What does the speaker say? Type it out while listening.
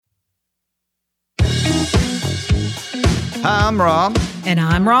Hi, I'm Rob. And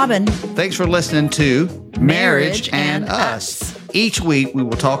I'm Robin. Thanks for listening to Marriage and Us. Each week, we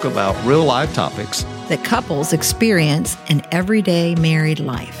will talk about real-life topics that couples experience in everyday married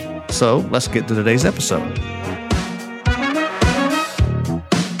life. So let's get to today's episode.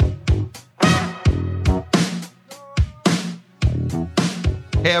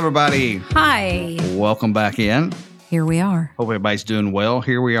 Hey, everybody. Hi. Welcome back in. Here we are. Hope everybody's doing well.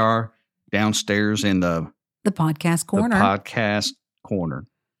 Here we are downstairs in the podcast corner. The podcast corner.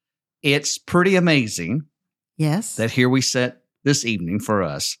 It's pretty amazing. Yes. That here we sit this evening for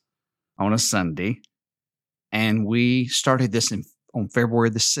us on a Sunday, and we started this on February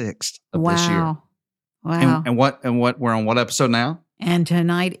the 6th of this year. Wow. And what we're on what episode now? And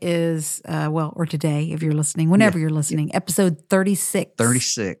tonight is, or today, if you're listening, whenever you're listening, episode 36.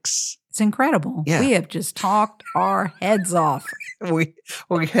 36. It's incredible. Yeah. We have just talked our heads off. We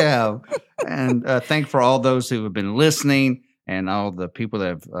have. And thank for all those who have been listening and all the people that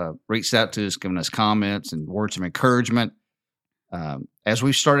have reached out to us, given us comments and words of encouragement. As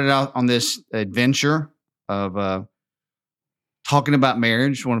we started out on this adventure of talking about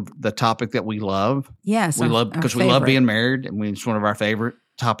marriage, one of the topic that we love. Yes. We love because we love being married, and it's one of our favorite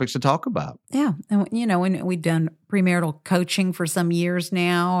topics to talk about. Yeah. And, when we've done premarital coaching for some years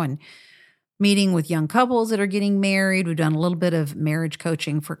now and meeting with young couples that are getting married. We've done a little bit of marriage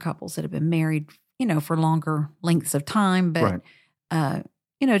coaching for couples that have been married, for longer lengths of time. But,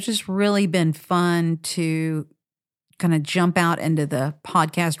 it's just really been fun to kind of jump out into the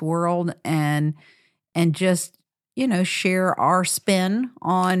podcast world and just, share our spin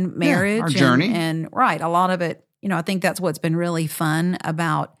on marriage. Our journey. And a lot of it, I think that's what's been really fun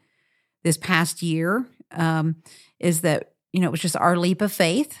about this past year is that, it was just our leap of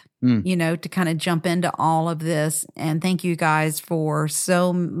faith, to kind of jump into all of this. And thank you guys for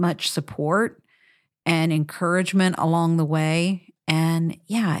so much support and encouragement along the way. And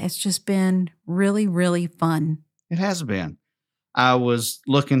it's just been really, really fun. It has been. I was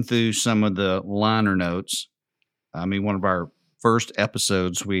looking through some of the liner notes. One of our first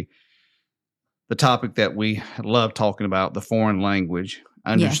episodes, the topic that we love talking about, the foreign language,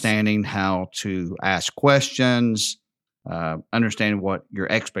 understanding how to ask questions, understanding what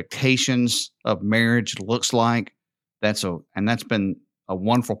your expectations of marriage looks like. That's been a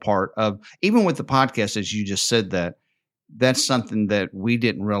wonderful part of, even with the podcast, as you just said, that's something that we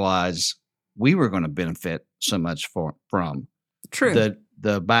didn't realize we were going to benefit so much from. True.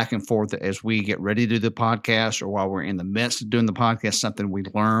 The back and forth as we get ready to do the podcast, or while we're in the midst of doing the podcast, something we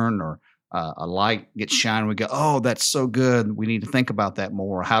learn or a light gets shined. We go, oh, that's so good. We need to think about that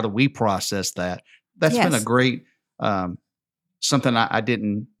more. How do we process that? That's been a great something I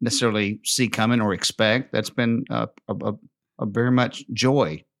didn't necessarily see coming or expect. That's been a very much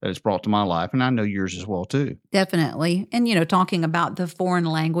joy that it's brought to my life, and I know yours as well too. Definitely. And talking about the foreign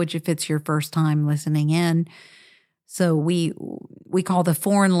language, if it's your first time listening in. So we call the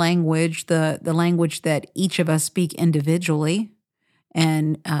foreign language the language that each of us speak individually,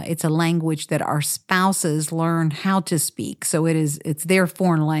 and it's a language that our spouses learn how to speak. So it's their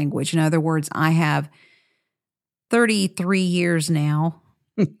foreign language. In other words, I have 33 years now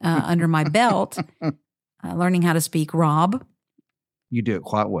under my belt learning how to speak Rob. You do it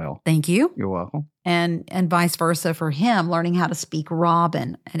quite well. Thank you. You're welcome. And vice versa for him, learning how to speak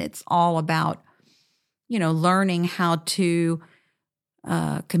Robin, and it's all about learning how to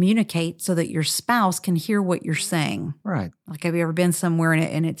communicate so that your spouse can hear what you're saying. Right. Like, have you ever been somewhere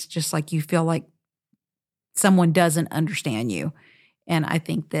and it's just like you feel like someone doesn't understand you? And I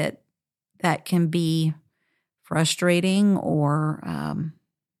think that can be frustrating, or I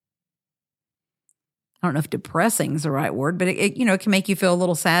don't know if depressing is the right word, but it can make you feel a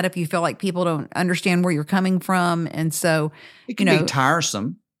little sad if you feel like people don't understand where you're coming from. And so it can be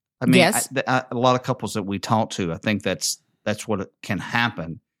tiresome. Yes. A lot of couples that we talk to, I think that's what it can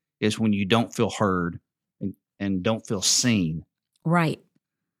happen, is when you don't feel heard and don't feel seen. Right.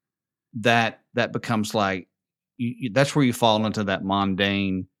 That becomes like, that's where you fall into that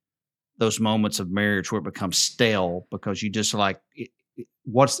mundane, those moments of marriage where it becomes stale, because you just like,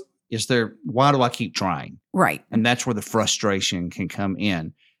 why do I keep trying? Right. And that's where the frustration can come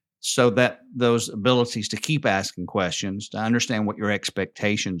in. So that those abilities to keep asking questions, to understand what your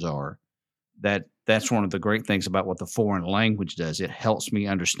expectations are, that's one of the great things about what the foreign language does. It helps me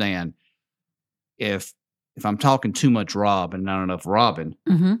understand if I'm talking too much Rob and not enough Robin,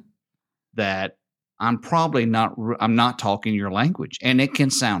 that I'm probably I'm not talking your language, and it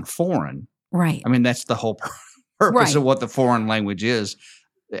can sound foreign. Right. That's the whole purpose of what the foreign language is.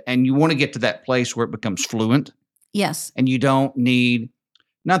 And you want to get to that place where it becomes fluent. Yes. And you don't need,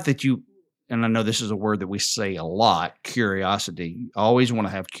 not that you, and I know this is a word that we say a lot, curiosity. You always want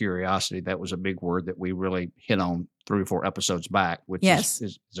to have curiosity. That was a big word that we really hit on 3 or 4 episodes back, which Yes.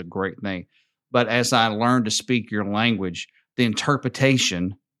 is a great thing. But as I learned to speak your language, the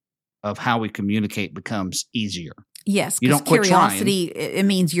interpretation of how we communicate becomes easier. Yes, You because don't quit curiosity, it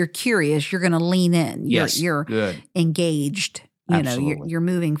means you're curious. You're going to lean in. Yes, You're good. engaged. Absolutely. You're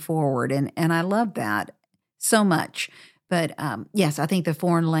moving forward. And I love that so much. But yes, I think the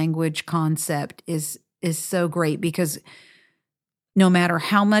foreign language concept is so great because no matter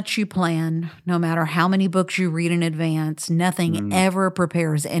how much you plan, no matter how many books you read in advance, nothing ever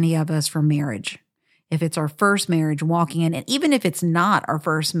prepares any of us for marriage. If it's our first marriage, walking in, and even if it's not our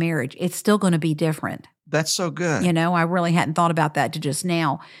first marriage, it's still going to be different. That's so good. I really hadn't thought about that to just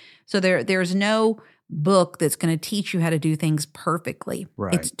now. So there's no book that's going to teach you how to do things perfectly.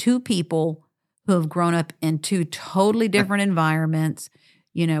 Right. It's 2 people who have grown up in 2 totally different environments,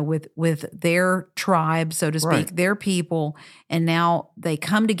 with their tribe, so to speak, Right. their people, and now they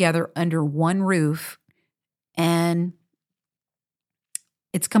come together under one roof, and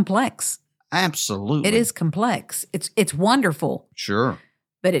it's complex. Absolutely. It is complex. It's wonderful, Sure.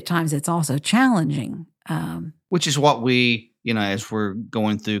 but at times it's also challenging. Which is what we, as we're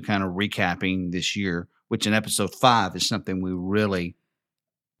going through kind of recapping this year, which in episode 5 is something we really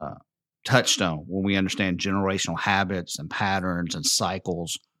touched on when we understand generational habits and patterns and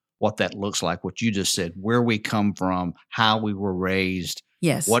cycles, what that looks like, what you just said, where we come from, how we were raised.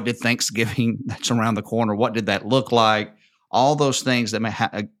 Yes. What did Thanksgiving that's around the corner, what did that look like? All those things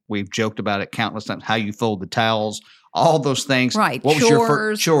that we've joked about it countless times, how you fold the towels, all those things. Right. What was your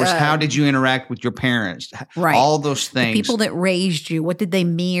first chores? How did you interact with your parents? Right. All those things. The people that raised you, what did they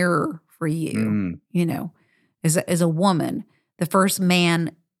mirror for you? As a woman, the first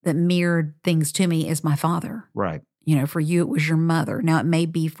man that mirrored things to me is my father. Right. For you, it was your mother. Now, it may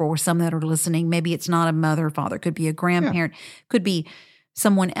be for some that are listening, maybe it's not a mother or father. It could be a grandparent, could be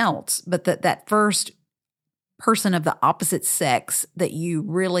someone else. But that first person of the opposite sex that you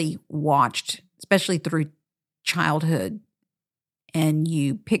really watched, especially through childhood, and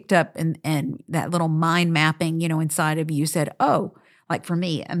you picked up and that little mind mapping, inside of you said, oh, like for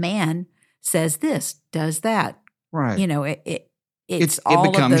me, a man says this, does that. Right. It all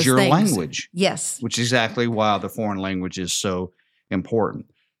becomes of those your things. language. Yes. Which is exactly why the foreign language is so important.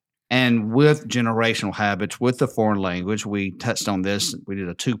 And with generational habits, with the foreign language, we touched on this. We did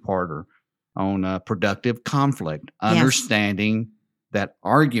a 2-parter on productive conflict, understanding that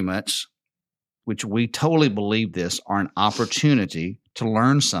arguments, which we totally believe this, are an opportunity to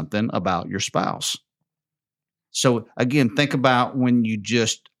learn something about your spouse. So again, think about when you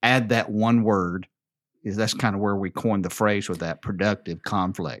just add that one word, that's kind of where we coined the phrase with that productive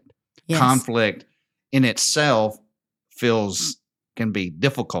conflict. Yes. Conflict in itself can be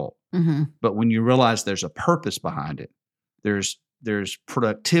difficult, but when you realize there's a purpose behind it, there's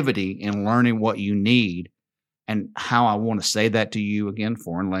productivity in learning what you need and how I want to say that to you, again,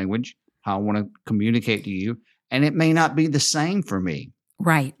 foreign language, how I want to communicate to you. And it may not be the same for me.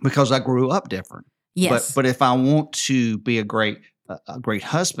 Right. Because I grew up different. Yes. But if I want to be a great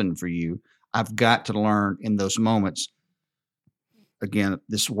husband for you, I've got to learn in those moments. Again,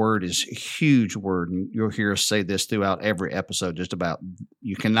 this word is a huge word, and you'll hear us say this throughout every episode, just about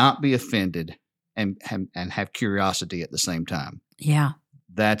you cannot be offended and have curiosity at the same time. Yeah.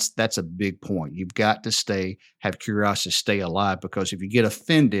 That's a big point. You've got to have curiosity, stay alive, because if you get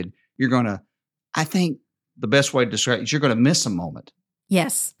offended, I think the best way to describe it is you're going to miss a moment.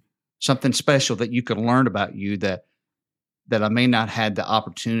 Yes. Something special that you could learn about you that I may not have the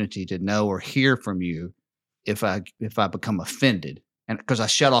opportunity to know or hear from you if I become offended. And because I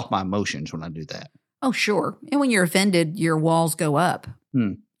shut off my emotions when I do that. Oh, sure. And when you're offended, your walls go up.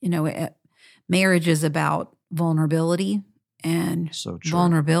 Marriage is about vulnerability, and so true.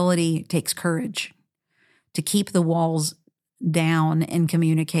 Vulnerability takes courage to keep the walls down in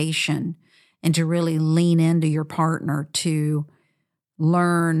communication and to really lean into your partner to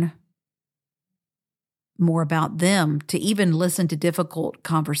learn more about them, to even listen to difficult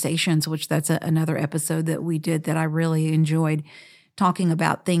conversations, which that's another episode that we did that I really enjoyed, talking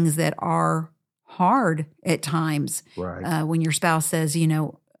about things that are hard at times. Right. When your spouse says,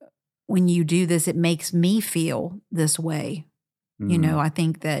 when you do this, it makes me feel this way. I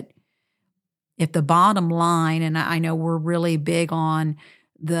think that if the bottom line, and I know we're really big on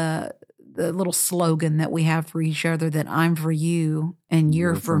the little slogan that we have for each other, that I'm for you and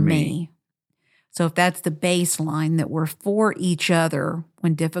you're for me. So if that's the baseline, that we're for each other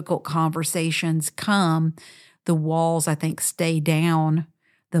when difficult conversations come, the walls, I think, stay down,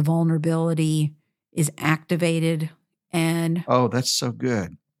 the vulnerability is activated. And oh, that's so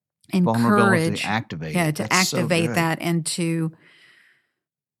good. And vulnerability courage. activated. Yeah, to That's so activate good. that and to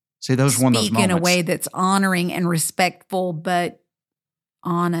See, those one of those speak in a moments. way that's honoring and respectful, but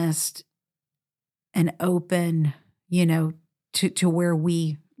honest and open, to where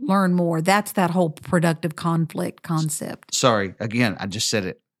we learn more. That's that whole productive conflict concept. Sorry, again, I just said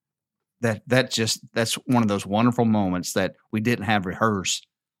it. That's one of those wonderful moments that we didn't have rehearsed.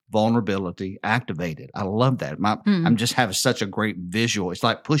 Vulnerability activated. I love that. I'm just having such a great visual. It's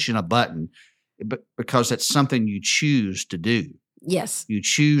like pushing a button, but because it's something you choose to do. Yes. You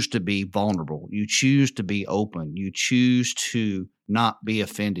choose to be vulnerable. You choose to be open. You choose to not be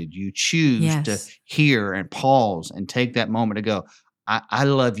offended. You choose to hear and pause and take that moment to go, I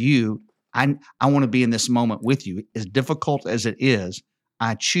love you. I want to be in this moment with you. As difficult as it is,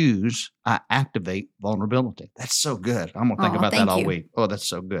 I activate vulnerability. That's so good. I'm going to think about that all week. Oh, that's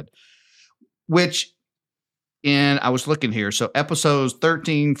so good. I was looking here. So episodes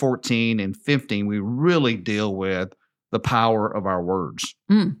 13, 14, and 15, we really deal with the power of our words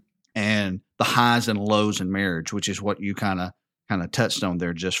and the highs and lows in marriage, which is what you kind of touched on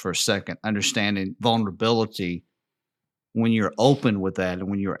there just for a second. Understanding vulnerability, when you're open with that and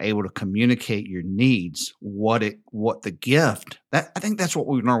when you're able to communicate your needs, what the gift, I think that's what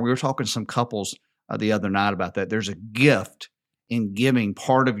we learned. We were talking to some couples the other night about that. There's a gift in giving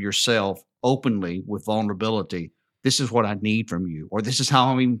part of yourself openly with vulnerability. This is what I need from you, or this is how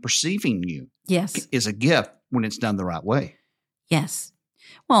I'm even perceiving you. Yes. Is a gift when it's done the right way. Yes.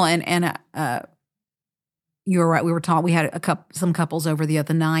 Well, and you're right. We had some couples over the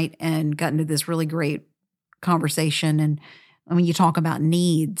other night and got into this really great conversation. And when you talk about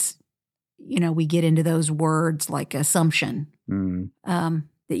needs, we get into those words like assumption, that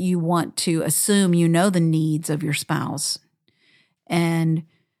you want to assume the needs of your spouse. And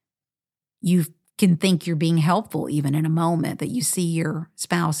you can think you're being helpful even in a moment that you see your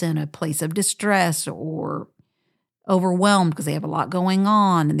spouse in a place of distress or overwhelmed because they have a lot going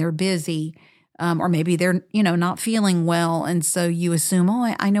on and they're busy. Or maybe they're, not feeling well. And so you assume,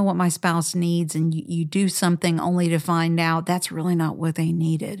 I know what my spouse needs. And you do something only to find out that's really not what they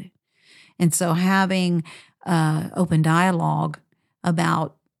needed. And so having open dialogue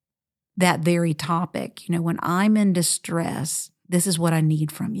about that very topic, when I'm in distress, this is what I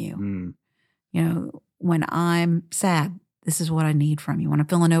need from you. When I'm sad, this is what I need from you. When I'm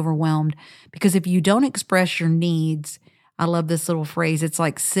feeling overwhelmed, because if you don't express your needs, I love this little phrase. It's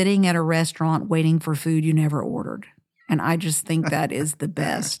like sitting at a restaurant waiting for food you never ordered. And I just think that is the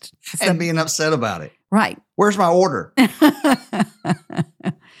best. Being upset about it. Right. Where's my order?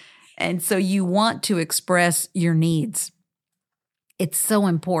 And so you want to express your needs. It's so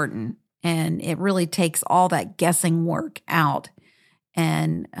important. And it really takes all that guessing work out.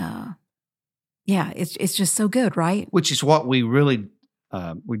 And it's just so good, right? Which is what we really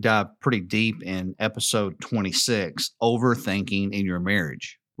we dive pretty deep in episode 26, overthinking in your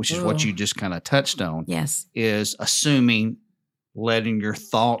marriage, which is what you just kind of touched on. Yes. Is assuming, letting your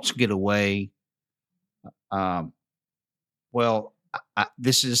thoughts get away. I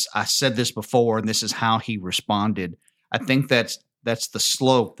said this before, and this is how he responded. I think that's the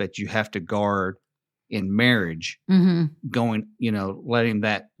slope that you have to guard in marriage. Going,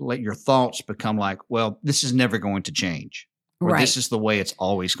 let your thoughts become like, well, this is never going to change. Or this is the way it's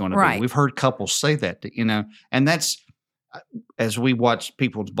always going to be. We've heard couples say that, and that's, as we watch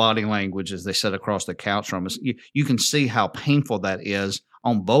people's body language as they sit across the couch from us, you can see how painful that is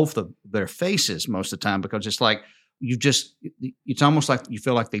on both of their faces most of the time, because it's like it's almost like you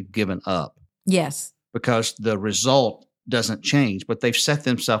feel like they've given up. Yes. Because the result doesn't change, but they've set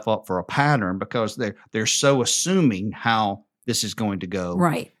themselves up for a pattern because they're so assuming how this is going to go.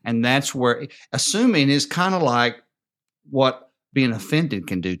 Right. And that's where assuming is kind of like what being offended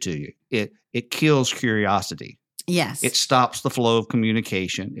can do to you. It kills curiosity. Yes. It stops the flow of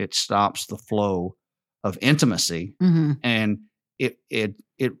communication. It stops the flow of intimacy. And it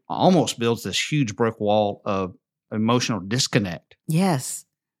almost builds this huge brick wall of emotional disconnect. Yes.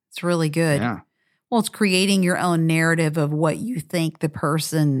 It's really good. Yeah. Well, it's creating your own narrative of what you think the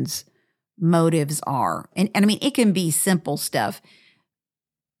person's motives are. And I mean, it can be simple stuff.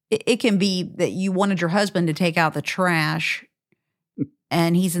 It can be that you wanted your husband to take out the trash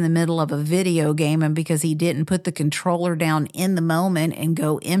and he's in the middle of a video game, and because he didn't put the controller down in the moment and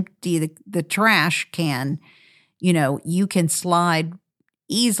go empty the trash can, you can slide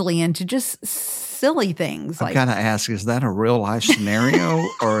easily into just silly things. I've got to ask, is that a real life scenario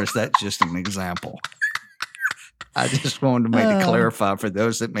or is that just an example? I just wanted to make it clarify for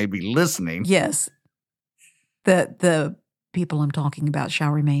those that may be listening. Yes. The people I'm talking about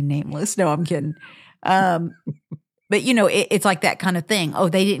shall remain nameless. No, I'm kidding. But, it's like that kind of thing. Oh,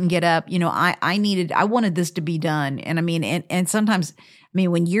 they didn't get up. I wanted this to be done. And I mean, and sometimes,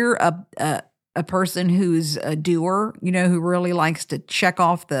 when you're a person who's a doer, who really likes to check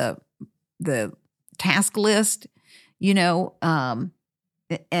off the task list, and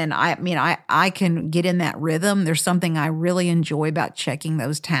I can get in that rhythm. There's something I really enjoy about checking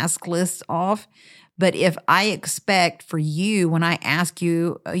those task lists off. But if I expect for you, when I ask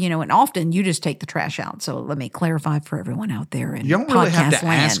you, and often you just take the trash out. So let me clarify for everyone out there in you don't really have to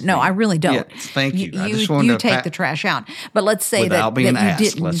land. ask No, me. I really don't. Yeah, thank you. You take the trash out. But let's say without that being that you asked,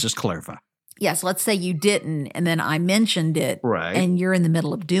 didn't. let's just clarify. Yes, let's say you didn't, and then I mentioned it, right? And you're in the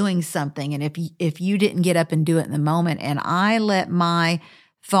middle of doing something, and if you didn't get up and do it in the moment, and I let my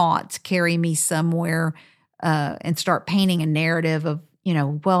thoughts carry me somewhere, and start painting a narrative of,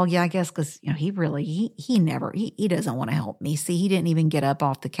 well, yeah, I guess because he doesn't want to help me. See, he didn't even get up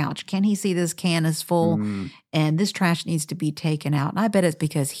off the couch. Can he see this can is full, and this trash needs to be taken out? And I bet it's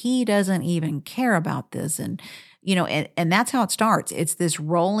because he doesn't even care about this, and that's how it starts. It's this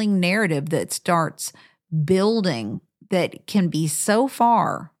rolling narrative that starts building that can be so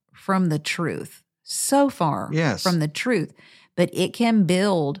far from the truth, from the truth, but it can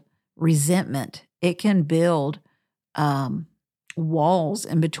build resentment. It can build walls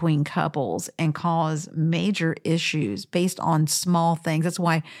in between couples and cause major issues based on small things. That's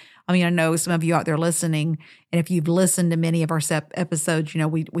why, I know some of you out there listening, and if you've listened to many of our episodes,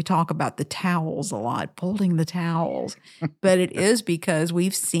 we talk about the towels a lot, folding the towels. But it is because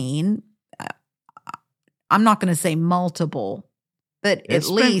we've seen, I'm not going to say multiple, but at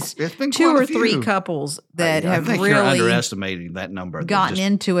least two or three couples that have really you're underestimating that number. Gotten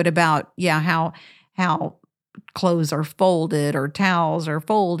into it about, how clothes are folded or towels are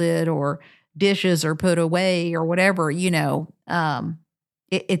folded or dishes are put away or whatever,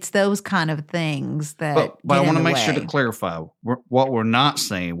 it's those kind of things that. But I want to make sure to clarify what we're not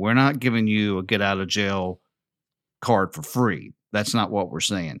saying. We're not giving you a get out of jail card for free. That's not what we're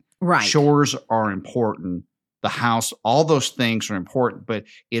saying. Right. Chores are important. The house, all those things are important, but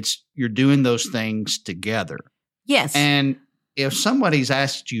you're doing those things together. Yes. And if somebody's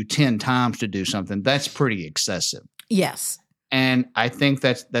asked you 10 times to do something, that's pretty excessive. Yes. And I think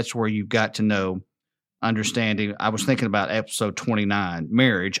that's where you've got to know, understanding. I was thinking about episode 29,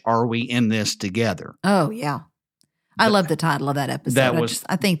 marriage. Are we in this together? Oh, yeah. I love the title of that episode.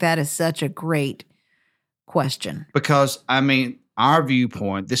 I think that is such a great question. Because, our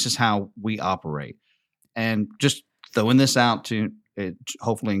viewpoint, this is how we operate. And just throwing this out to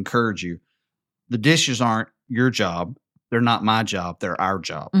hopefully encourage you. The dishes aren't your job. They're not my job. They're our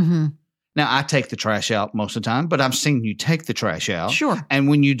job. Mm-hmm. Now, I take the trash out most of the time, but I've seen you take the trash out. Sure. And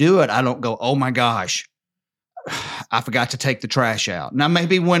when you do it, I don't go, oh my gosh, I forgot to take the trash out. Now,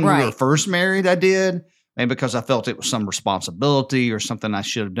 maybe when we were first married, I did. Maybe because I felt it was some responsibility or something I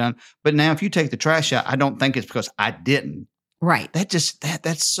should have done. But now if you take the trash out, I don't think it's because I didn't. Right.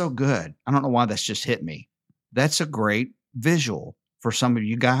 That's so good. I don't know why that's just hit me. That's a great visual for some of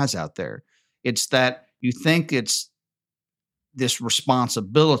you guys out there. It's that you think it's this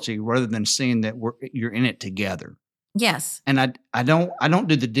responsibility rather than seeing that you're in it together. Yes. And I don't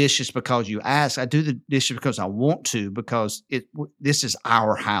do the dishes because you ask. I do the dishes because I want to, because this is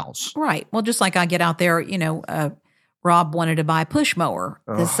our house. Right. Well, just like I get out there, Rob wanted to buy a push mower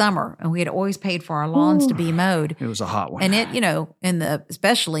this summer, and we had always paid for our lawns to be mowed. It was a hot one. And it,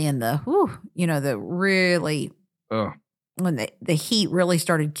 especially in the really, when the heat really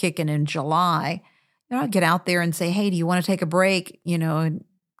started kicking in July, I'd get out there and say, hey, do you want to take a break? And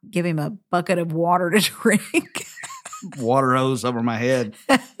give him a bucket of water to drink. Water hose over my head.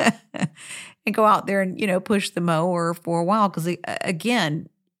 And go out there and, push the mower for a while. Because, again,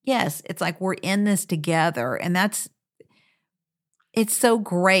 yes, it's like we're in this together. And it's so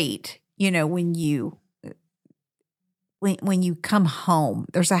great, when you come home.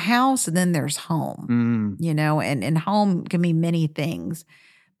 There's a house and then there's home, and home can be many things.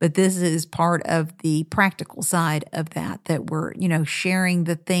 But this is part of the practical side of that we're, sharing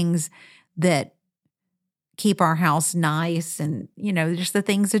the things that keep our house nice and, just the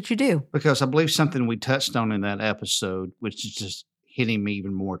things that you do. Because I believe something we touched on in that episode, which is just hitting me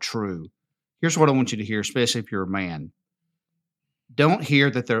even more true. Here's what I want you to hear, especially if you're a man. Don't hear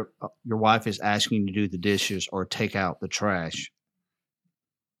that your wife is asking you to do the dishes or take out the trash.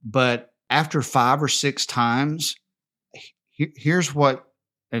 But after 5 or 6 times, here's what,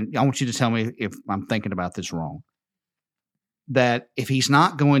 and I want you to tell me if I'm thinking about this wrong, that if he's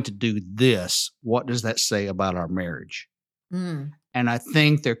not going to do this, what does that say about our marriage? And I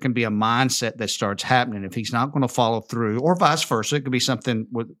think there can be a mindset that starts happening if he's not going to follow through, or vice versa. It could be something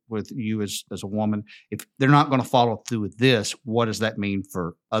with you as a woman. If they're not going to follow through with this, what does that mean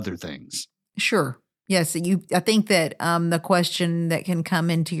for other things? Sure. Yes. I think that the question that can come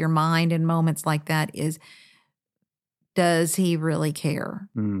into your mind in moments like that is, does he really care?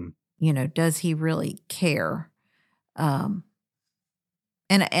 Mm. Does he really care? And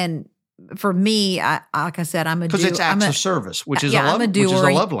for me, like I said, I'm a because it's acts of service, which is I'm a doer. Which is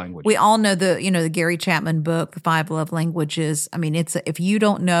a love language. We all know the Gary Chapman book, The 5 Love Languages. I mean, if you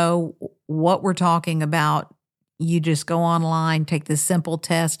don't know what we're talking about, you just go online, take this simple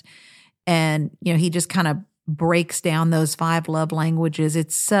test, and he just kind of breaks down those 5 love languages.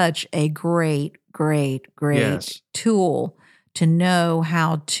 It's such a great Yes. tool to know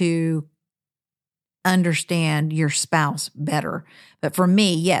how to understand your spouse better. But for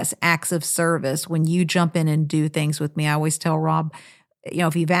me, yes, acts of service. When you jump in and do things with me, I always tell Rob,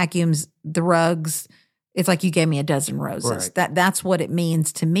 if he vacuums the rugs, it's like you gave me a dozen roses. Right. That's what it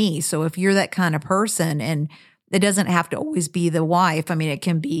means to me. So if you're that kind of person, and it doesn't have to always be the wife. I mean, it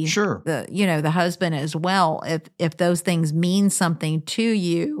can be Sure. the husband as well. If those things mean something to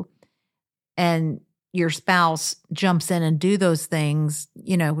you, and your spouse jumps in and do those things,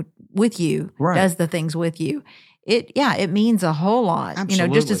 with you, Right. does the things with you, it means a whole lot.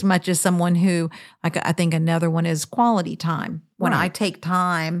 Absolutely. Just as much as someone who, like, I think another one is quality time. When I Right. take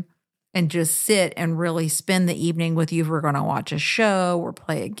time and just sit and really spend the evening with you, if we're going to watch a show or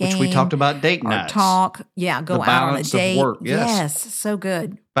play a game, Which we talked about date or nights. talk, go The out on a balance of date. work, yes. So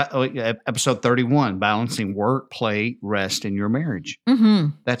good. But, episode 31, balancing work, play, rest in your marriage.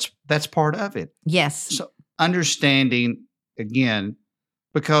 Mm-hmm. That's part of it. Yes. So understanding, again,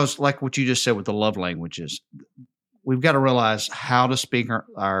 because like what you just said with the love languages, we've got to realize how to speak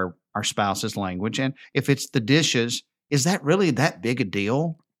our spouse's language. And if it's the dishes, is that really that big a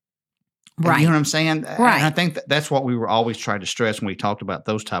deal? Right. You know what I'm saying? Right. And I think that's what we were always trying to stress when we talked about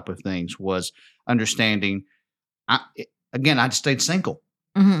those type of things, was understanding. I just stayed single.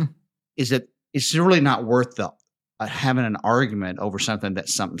 Mm-hmm. It's really not worth having an argument over something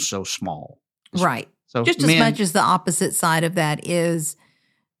so small. Right. So just as much as the opposite side of that is,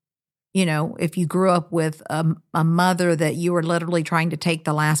 if you grew up with a mother that you were literally trying to take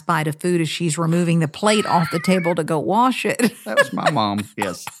the last bite of food as she's removing the plate off the table to go wash it. That was my mom.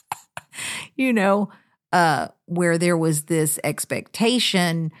 Yes. Where there was this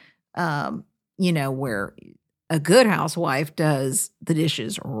expectation, where a good housewife does the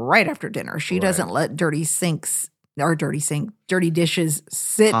dishes right after dinner. She doesn't let dirty dishes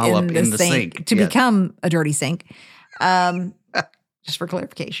sit Pile in up the sink to become a dirty sink. Just for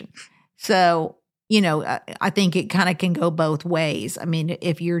clarification. So, I think it kind of can go both ways. I mean,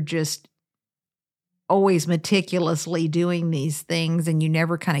 if you're just always meticulously doing these things and you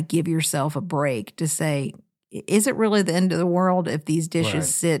never kind of give yourself a break to say, is it really the end of the world if these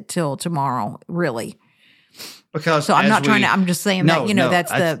dishes sit till tomorrow? Really? Because so I'm not trying to, I'm just saying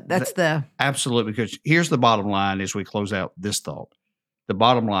that's the absolutely. Because here's the bottom line as we close out this thought. The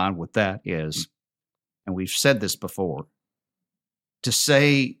bottom line with that is, and we've said this before, to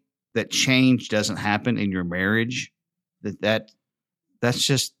say that change doesn't happen in your marriage, that's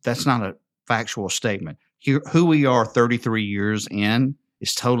not a factual statement. Who we are 33 years in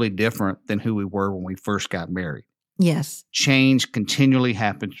is totally different than who we were when we first got married. Yes. Change continually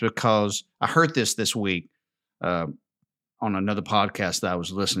happens, because I heard this week on another podcast that I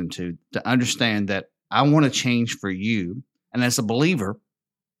was listening to understand that I want to change for you. And as a believer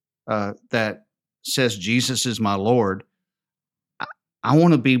that says Jesus is my Lord, I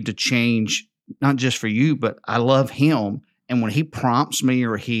want to be able to change, not just for you, but I love him. And when he prompts me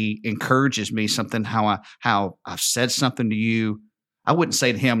or he encourages me something, how I've said something to you, I wouldn't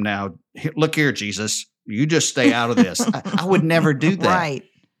say to him now, look here, Jesus, you just stay out of this. I would never do that. Right.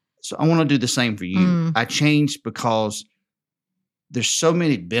 So I want to do the same for you. I changed because there's so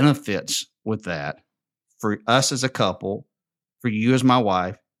many benefits with that for us as a couple, for you as my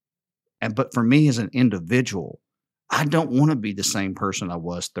wife, but for me as an individual. I don't want to be the same person I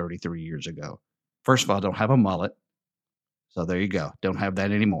was 33 years ago. First of all, I don't have a mullet. So there you go. Don't have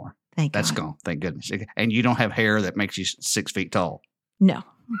that anymore. That's gone. Thank goodness. And you don't have hair that makes you 6 feet tall. No.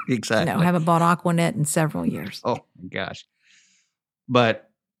 Exactly. No, I haven't bought Aquanet in several years. Oh my gosh. But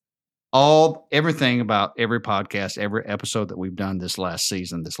everything about every podcast, every episode that we've done this last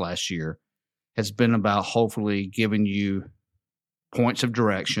season, this last year, has been about hopefully giving you points of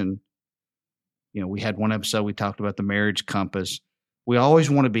direction. We had one episode, we talked about the marriage compass. We always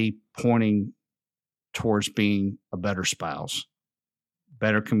want to be pointing towards being a better spouse,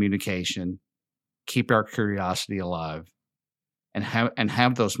 better communication, keep our curiosity alive. and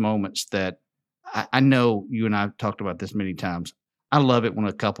have those moments that I know you and I have talked about this many times. I love it when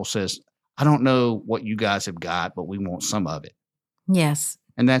a couple says, I don't know what you guys have got, but we want some of it. Yes.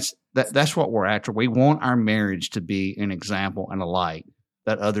 And that's what we're after. We want our marriage to be an example and a light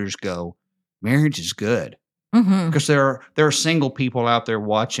that others go, marriage is good. Mm-hmm. Because there are single people out there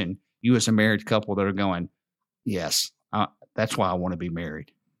watching you as a married couple that are going, yes, that's why I want to be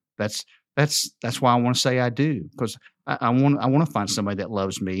married. That's why I want to say I do, because I want to find somebody that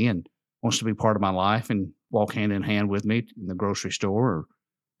loves me and wants to be part of my life and walk hand in hand with me in the grocery store or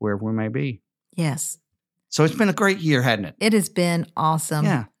wherever we may be. Yes. So it's been a great year, hasn't it? It has been awesome.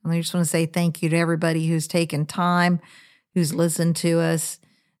 Yeah. And I just want to say thank you to everybody who's taken time, who's listened to us,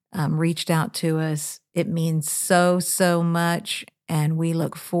 reached out to us. It means so, so much. And we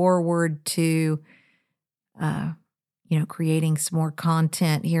look forward to, creating some more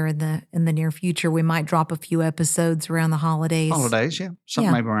content here in the near future. We might drop a few episodes around the holidays. Yeah.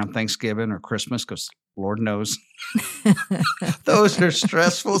 Something maybe around Thanksgiving or Christmas, because Lord knows those are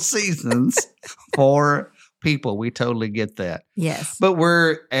stressful seasons for people. We totally get that. Yes. But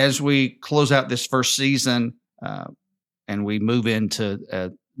as we close out this first season and we move into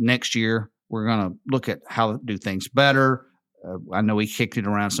next year, we're going to look at how to do things better. I know we kicked it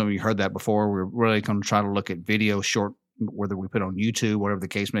around. Some of you heard that before. We're really going to try to look at video short, whether we put on YouTube, whatever the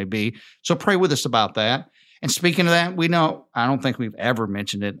case may be. So pray with us about that. And speaking of that, I don't think we've ever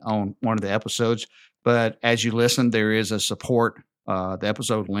mentioned it on one of the episodes, but as you listen, there is a support, the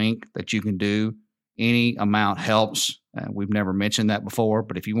episode link that you can do. Any amount helps. We've never mentioned that before,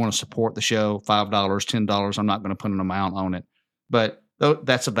 but if you want to support the show, $5, $10, I'm not going to put an amount on it, but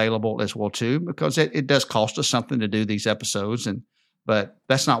that's available as well too, because it does cost us something to do these episodes. But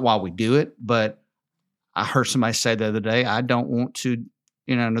that's not why we do it. But I heard somebody say the other day, I don't want to,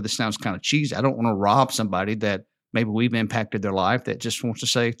 I know this sounds kind of cheesy. I don't want to rob somebody that maybe we've impacted their life that just wants to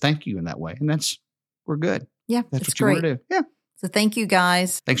say thank you in that way. And we're good. Yeah. That's what great. You want to do. Yeah. So thank you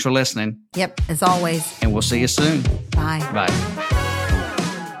guys. Thanks for listening. Yep. As always. And we'll see you soon. Bye. Bye.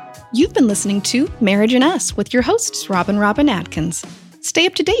 You've been listening to Marriage and Us with your hosts, Rob and Robin Adkins. Stay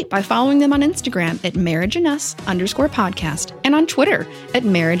up to date by following them on Instagram at marriageandus_podcast and on Twitter at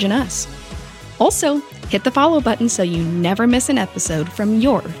marriageandus. Also, hit the follow button so you never miss an episode from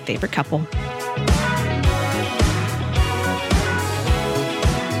your favorite couple.